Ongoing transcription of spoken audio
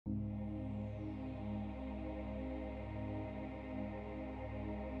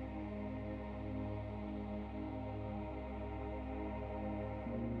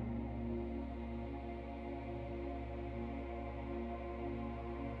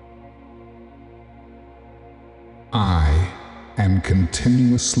I am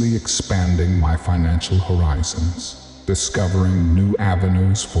continuously expanding my financial horizons, discovering new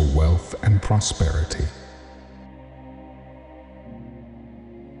avenues for wealth and prosperity.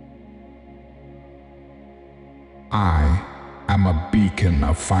 I am a beacon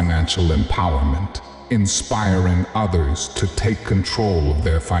of financial empowerment, inspiring others to take control of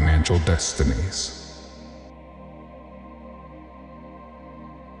their financial destinies.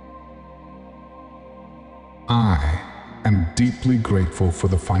 I am deeply grateful for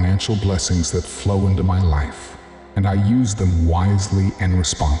the financial blessings that flow into my life, and I use them wisely and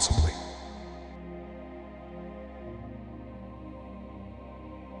responsibly.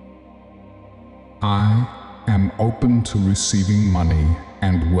 I am open to receiving money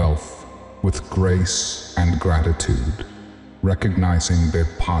and wealth with grace and gratitude, recognizing their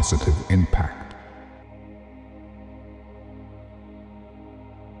positive impact.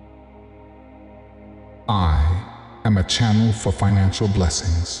 I am a channel for financial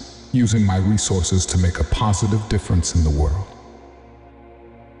blessings, using my resources to make a positive difference in the world.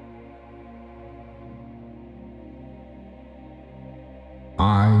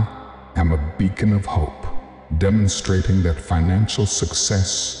 I am a beacon of hope, demonstrating that financial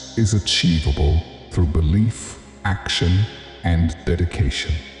success is achievable through belief, action, and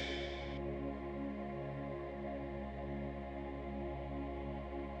dedication.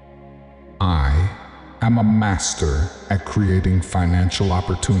 I am a master at creating financial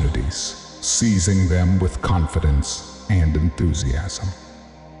opportunities, seizing them with confidence and enthusiasm.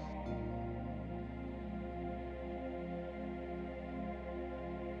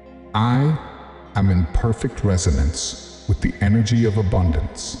 I am in perfect resonance with the energy of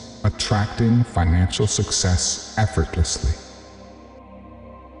abundance, attracting financial success effortlessly.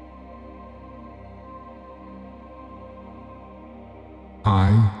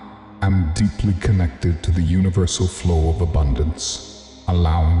 I am deeply connected to the universal flow of abundance,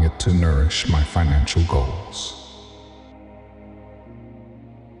 allowing it to nourish my financial goals.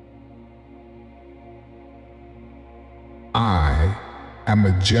 I am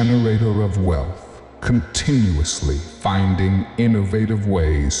a generator of wealth, continuously finding innovative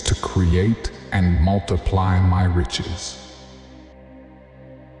ways to create and multiply my riches.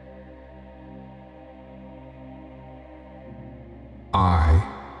 I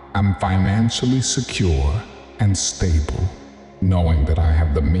am financially secure and stable, knowing that I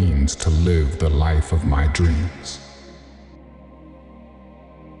have the means to live the life of my dreams.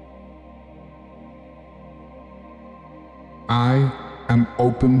 I am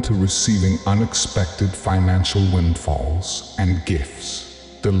open to receiving unexpected financial windfalls and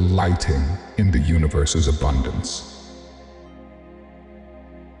gifts, delighting in the universe's abundance.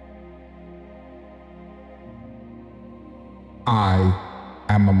 I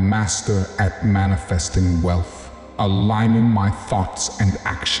am a master at manifesting wealth, aligning my thoughts and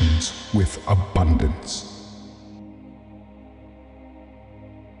actions with abundance.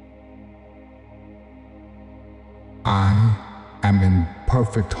 I am in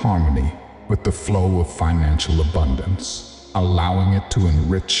perfect harmony with the flow of financial abundance, allowing it to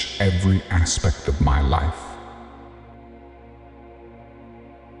enrich every aspect of my life.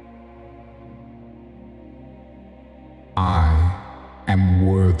 I am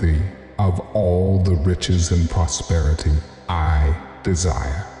worthy of all the riches and prosperity I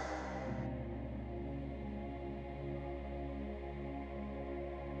desire.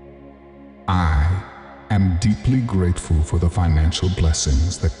 I am deeply grateful for the financial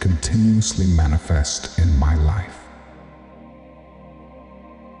blessings that continuously manifest in my life.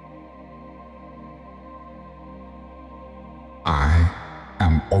 I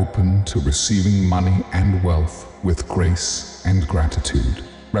am open to receiving money and wealth with grace and gratitude,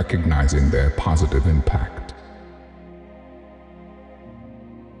 recognizing their positive impact.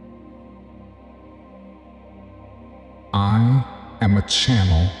 I am a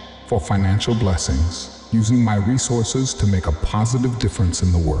channel for financial blessings, using my resources to make a positive difference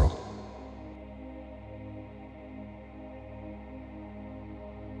in the world.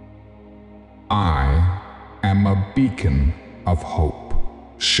 I am a beacon of hope,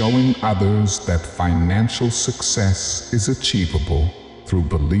 showing others that financial success is achievable through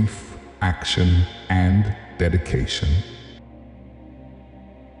belief, action, and dedication.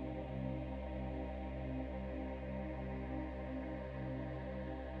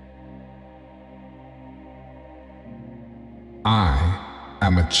 I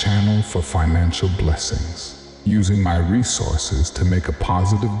am a channel for financial blessings, using my resources to make a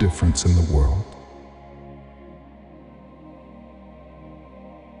positive difference in the world.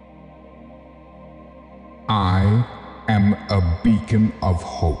 I am a beacon of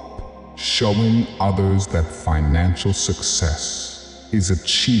hope, showing others that financial success is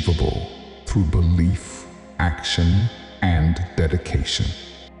achievable through belief, action, and dedication.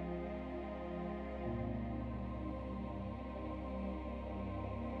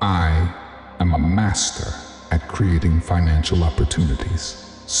 I am a master at creating financial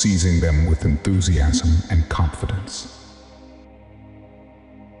opportunities, seizing them with enthusiasm and confidence.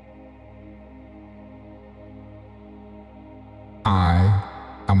 I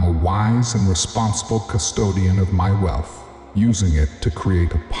am a wise and responsible custodian of my wealth, using it to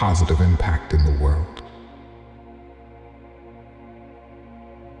create a positive impact in the world.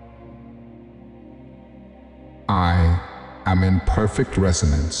 I am in perfect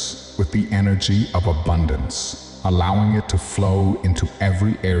resonance with the energy of abundance, allowing it to flow into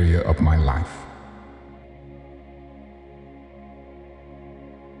every area of my life.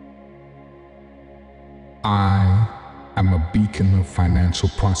 I am a beacon of financial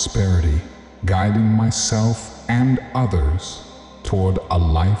prosperity, guiding myself and others toward a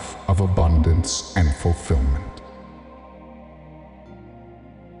life of abundance and fulfillment.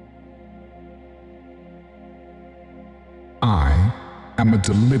 I am a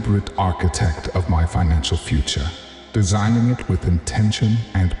deliberate architect of my financial future, designing it with intention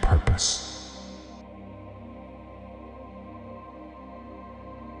and purpose.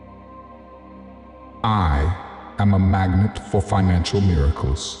 I am a magnet for financial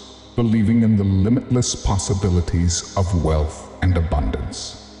miracles, believing in the limitless possibilities of wealth and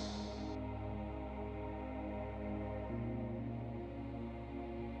abundance.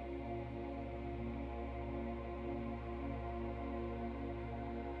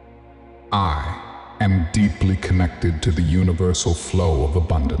 I am deeply connected to the universal flow of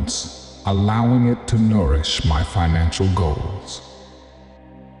abundance, allowing it to nourish my financial goals.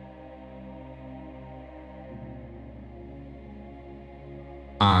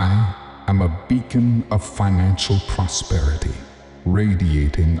 I am a beacon of financial prosperity,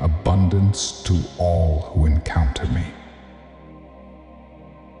 radiating abundance to all who encounter me.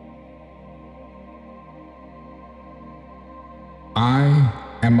 I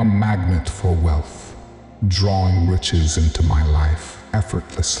am a magnet for wealth, drawing riches into my life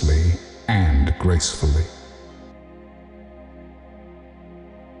effortlessly and gracefully.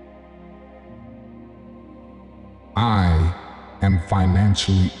 I am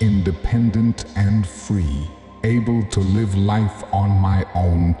financially independent and free, able to live life on my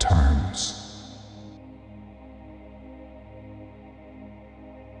own terms.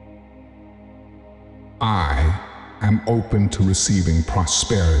 I am open to receiving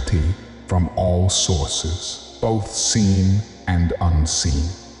prosperity from all sources, both seen and unseen.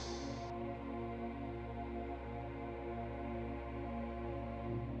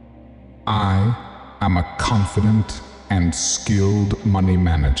 I am a confident and skilled money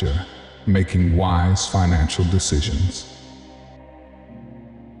manager, making wise financial decisions.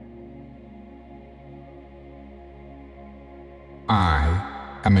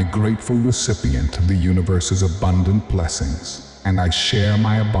 I am a grateful recipient of the universe's abundant blessings, and I share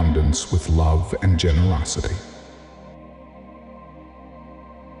my abundance with love and generosity.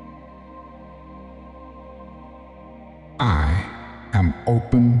 I am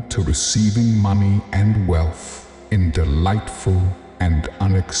open to receiving money and wealth in delightful and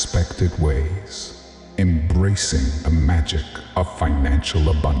unexpected ways, embracing the magic of financial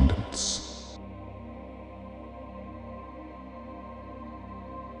abundance.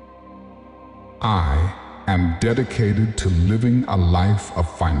 I am dedicated to living a life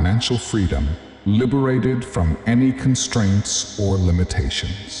of financial freedom, liberated from any constraints or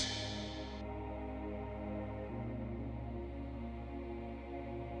limitations.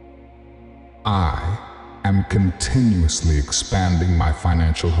 I am continuously expanding my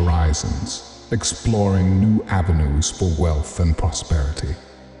financial horizons, exploring new avenues for wealth and prosperity.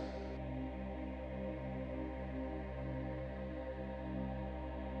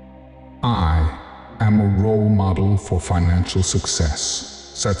 I am a role model for financial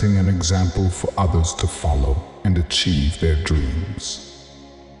success, setting an example for others to follow and achieve their dreams.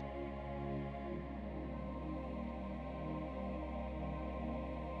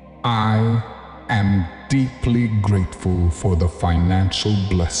 I am deeply grateful for the financial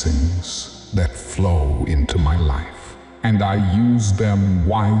blessings that flow into my life, and I use them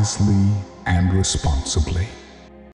wisely and responsibly.